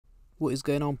What is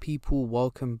going on, people?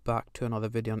 Welcome back to another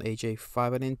video on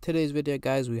API3, and in today's video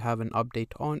guys we have an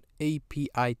update on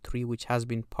API3, which has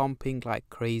been pumping like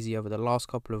crazy over the last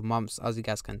couple of months, as you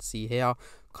guys can see here.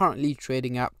 Currently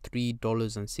trading at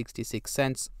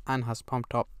 $3.66 and has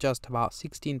pumped up just about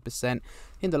 16%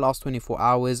 in the last 24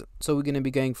 hours. So we're going to be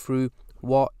going through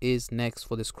what is next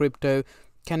for this crypto.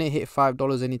 Can it hit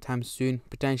 $5 anytime soon?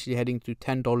 Potentially heading to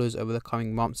 $10 over the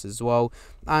coming months as well.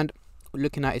 And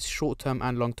looking at its short-term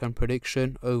and long-term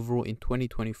prediction overall in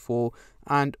 2024,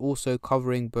 and also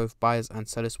covering both buyers and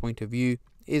sellers point of view.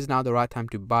 Is now the right time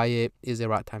to buy it? Is the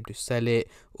right time to sell it?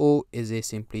 Or is it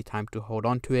simply time to hold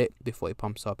on to it before it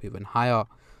pumps up even higher?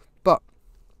 But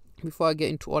before I get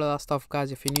into all of that stuff,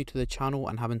 guys, if you're new to the channel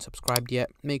and haven't subscribed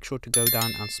yet, make sure to go down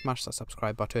and smash that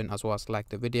subscribe button, as well as like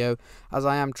the video, as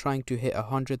I am trying to hit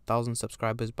 100,000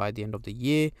 subscribers by the end of the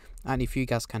year. And if you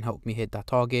guys can help me hit that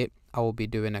target, I will be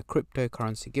doing a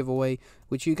cryptocurrency giveaway,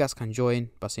 which you guys can join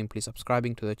by simply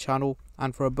subscribing to the channel.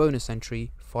 And for a bonus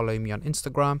entry, follow me on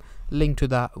Instagram. Link to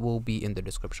that will be in the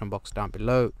description box down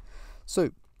below.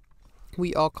 So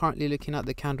we are currently looking at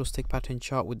the candlestick pattern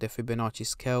chart with the Fibonacci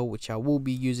scale, which I will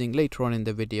be using later on in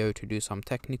the video to do some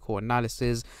technical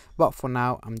analysis. But for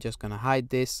now, I'm just going to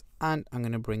hide this and I'm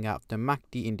going to bring out the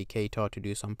MACD indicator to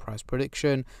do some price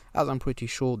prediction, as I'm pretty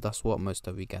sure that's what most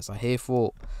of you guys are here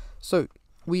for. So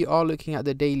we are looking at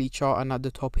the daily chart, and at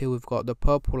the top here we've got the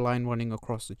purple line running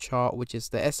across the chart, which is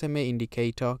the SMA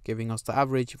indicator, giving us the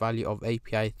average value of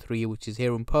API3, which is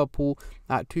here in purple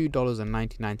at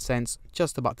 $2.99,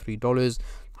 just about $3.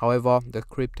 However, the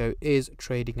crypto is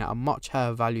trading at a much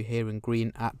higher value here in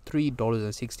green at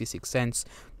 $3.66,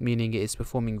 meaning it is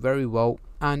performing very well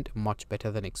and much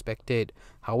better than expected.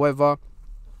 However,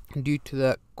 due to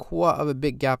the quite of a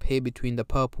big gap here between the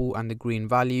purple and the green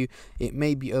value, it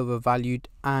may be overvalued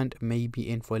and may be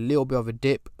in for a little bit of a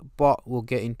dip, but we'll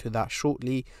get into that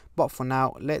shortly. But for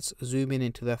now, let's zoom in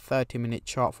into the 30-minute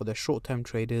chart for the short-term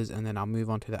traders, and then I'll move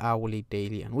on to the hourly,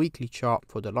 daily and weekly chart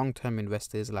for the long-term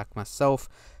investors like myself.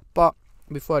 But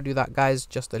before I do that, guys,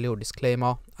 just a little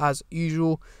disclaimer. As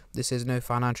usual, this is no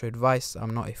financial advice.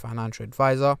 I'm not a financial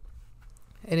advisor.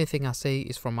 Anything I say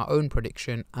is from my own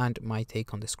prediction and my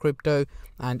take on this crypto,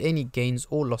 and any gains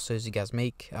or losses you guys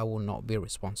make, I will not be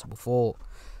responsible for.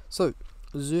 So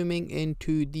zooming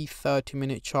into the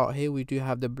 30-minute chart here, we do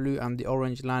have the blue and the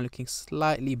orange line looking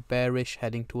slightly bearish,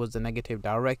 heading towards the negative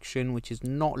direction, which is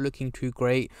not looking too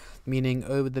great, meaning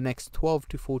over the next 12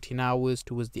 to 14 hours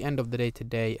towards the end of the day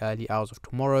today, early hours of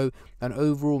tomorrow, an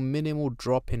overall minimal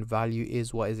drop in value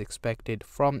is what is expected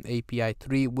from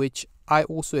API3, which I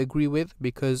also agree with,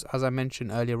 because as I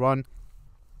mentioned earlier on,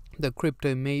 the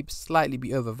crypto may slightly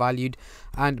be overvalued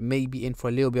and may be in for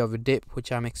a little bit of a dip, which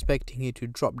I'm expecting it to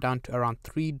drop down to around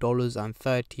 $3.30,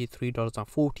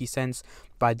 $3.40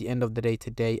 by the end of the day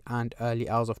today and early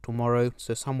hours of tomorrow.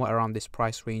 So somewhere around this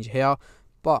price range here.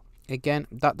 But again,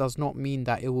 that does not mean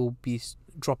that it will be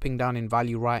dropping down in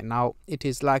value right now. It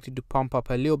is likely to pump up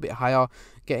a little bit higher,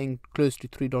 getting close to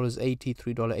 $3.80,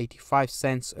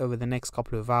 $3.85 over the next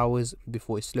couple of hours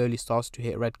before it slowly starts to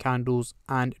hit red candles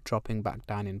and dropping back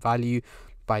down in value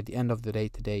by the end of the day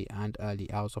today and early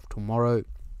hours of tomorrow.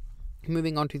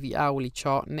 Moving on to the hourly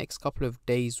chart, next couple of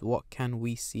days, what can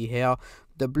we see here?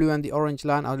 The blue and the orange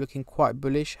line are looking quite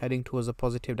bullish, heading towards a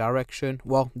positive direction.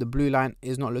 Well, the blue line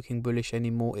is not looking bullish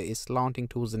anymore. It is slanting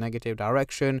towards the negative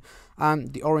direction.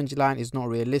 And the orange line is not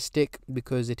realistic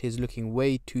because it is looking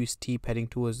way too steep, heading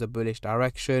towards the bullish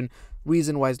direction.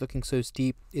 Reason why it's looking so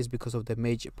steep is because of the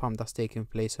major pump that's taken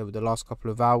place over the last couple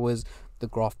of hours. The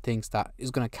graph thinks that is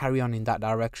going to carry on in that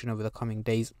direction over the coming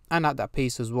days and at that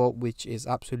pace as well, which is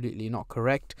absolutely not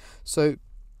correct. So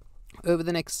over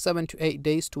the next 7 to 8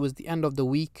 days towards the end of the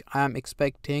week, I am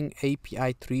expecting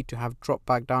API3 to have dropped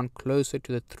back down closer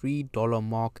to the $3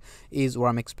 mark is where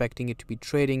I'm expecting it to be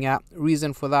trading at.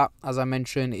 Reason for that, as I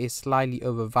mentioned, is slightly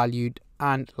overvalued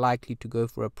and likely to go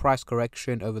for a price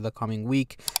correction over the coming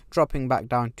week, dropping back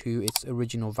down to its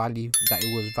original value that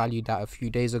it was valued at a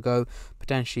few days ago,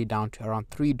 potentially down to around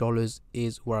 $3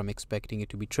 is where I'm expecting it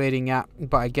to be trading at.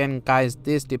 But again, guys,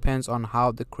 this depends on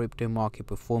how the crypto market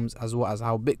performs as well as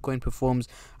how Bitcoin performs,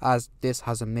 as this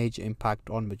has a major impact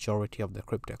on majority of the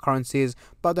cryptocurrencies.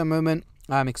 But at the moment,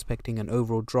 I'm expecting an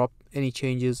overall drop. Any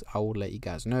changes, I will let you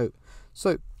guys know.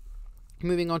 So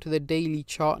moving on to the daily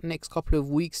chart, next couple of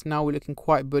weeks now we're looking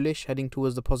quite bullish, heading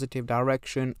towards the positive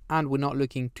direction, and we're not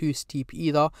looking too steep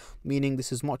either, meaning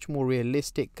this is much more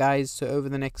realistic, guys. So over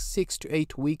the next 6 to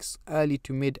 8 weeks, early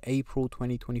to mid-April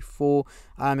 2024,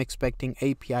 I'm expecting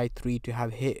API3 to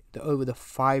have hit over the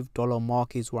 $5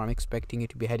 mark is where I'm expecting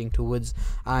it to be heading towards,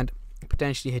 and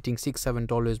potentially hitting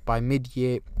 $6-7 by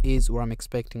mid-year is where I'm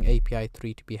expecting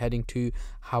API3 to be heading to.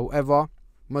 However,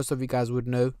 most of you guys would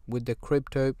know with the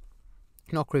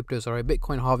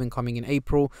Bitcoin halving coming in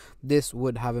April, this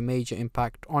would have a major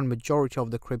impact on majority of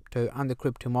the crypto and the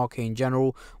crypto market in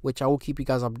general, which I will keep you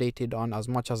guys updated on as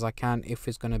much as I can, if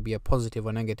it's going to be a positive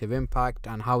or negative impact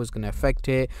and how it's going to affect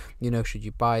it, you know, should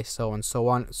you buy, so on so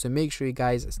on. So make sure you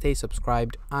guys stay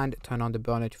subscribed and turn on the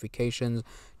bell notifications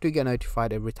to get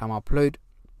notified every time I upload.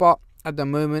 But at the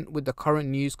moment, with the current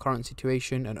news, current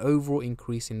situation, an overall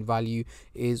increase in value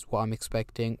is what I'm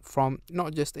expecting from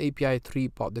not just API3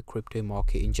 but the crypto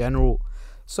market in general.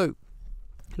 So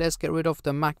let's get rid of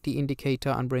the MACD indicator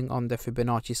and bring on the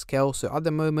Fibonacci scale. So at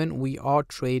the moment we are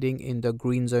trading in the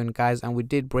green zone, guys, and we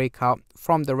did break out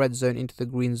from the red zone into the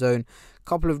green zone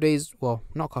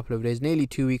nearly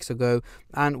 2 weeks ago,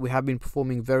 and we have been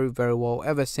performing very well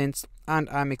ever since. And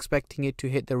I'm expecting it to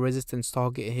hit the resistance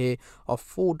target here of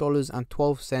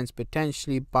 $4.12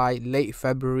 potentially by late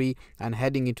February, and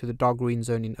heading into the dark green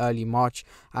zone in early March,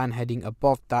 and heading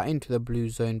above that into the blue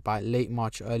zone by late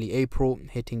March, early April,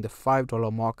 hitting the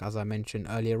 $5 mark as I mentioned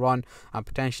earlier on, and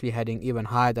potentially heading even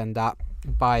higher than that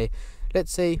by,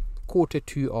 let's say,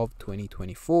 Q2 of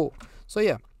 2024. So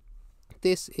yeah,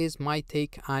 this is my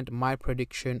take and my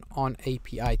prediction on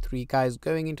API3, guys.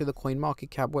 Going into the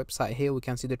CoinMarketCap website here, we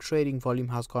can see the trading volume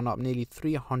has gone up nearly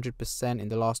 300% in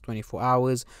the last 24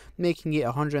 hours, making it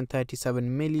 $137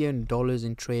 million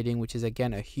in trading, which is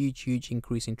again a huge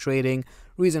increase in trading.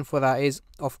 Reason for that is,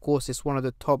 of course, it's one of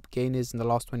the top gainers in the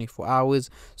last 24 hours,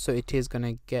 so it is going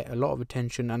to get a lot of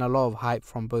attention and a lot of hype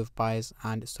from both buyers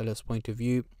and sellers point of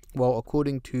view. Well,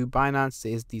 according to Binance,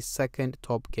 it is the second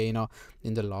top gainer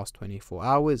in the last 24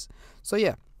 hours. So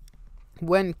yeah,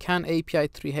 when can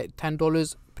API3 hit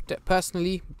 $10?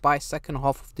 Personally, by second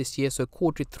half of this year, so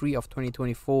Q3 of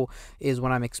 2024 is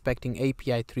when I'm expecting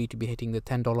API3 to be hitting the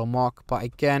 $10 mark. But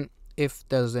again, if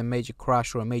there's a major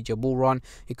crash or a major bull run,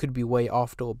 it could be way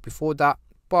after or before that.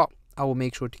 But I will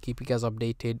make sure to keep you guys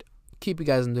updated, keep you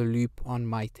guys in the loop on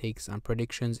my takes and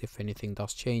predictions if anything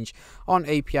does change on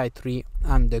API3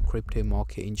 and the crypto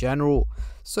market in general.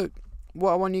 So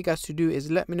what I want you guys to do is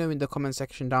let me know in the comment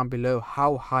section down below,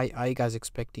 how high are you guys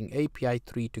expecting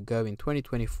API3 to go in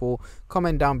 2024.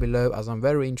 Comment down below, as I'm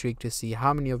very intrigued to see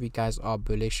how many of you guys are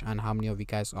bullish and how many of you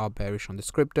guys are bearish on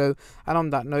this crypto. And on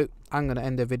that note, I'm going to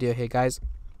end the video here, guys.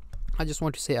 I just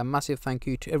want to say a massive thank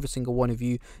you to every single one of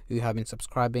you who have been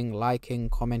subscribing, liking,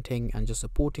 commenting, and just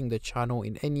supporting the channel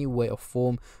in any way or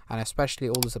form, and especially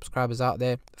all the subscribers out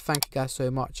there. Thank you guys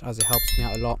so much, as it helps me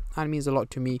out a lot and means a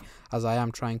lot to me, as I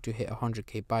am trying to hit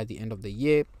 100k by the end of the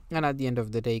year. And at the end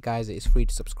of the day, guys, it is free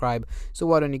to subscribe, so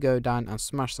why don't you go down and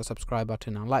smash the subscribe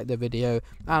button and like the video,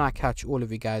 and I'll catch all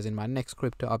of you guys in my next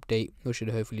crypto update, which should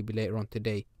hopefully be later on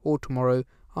today or tomorrow.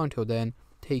 Until then,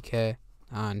 take care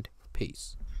and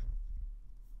peace.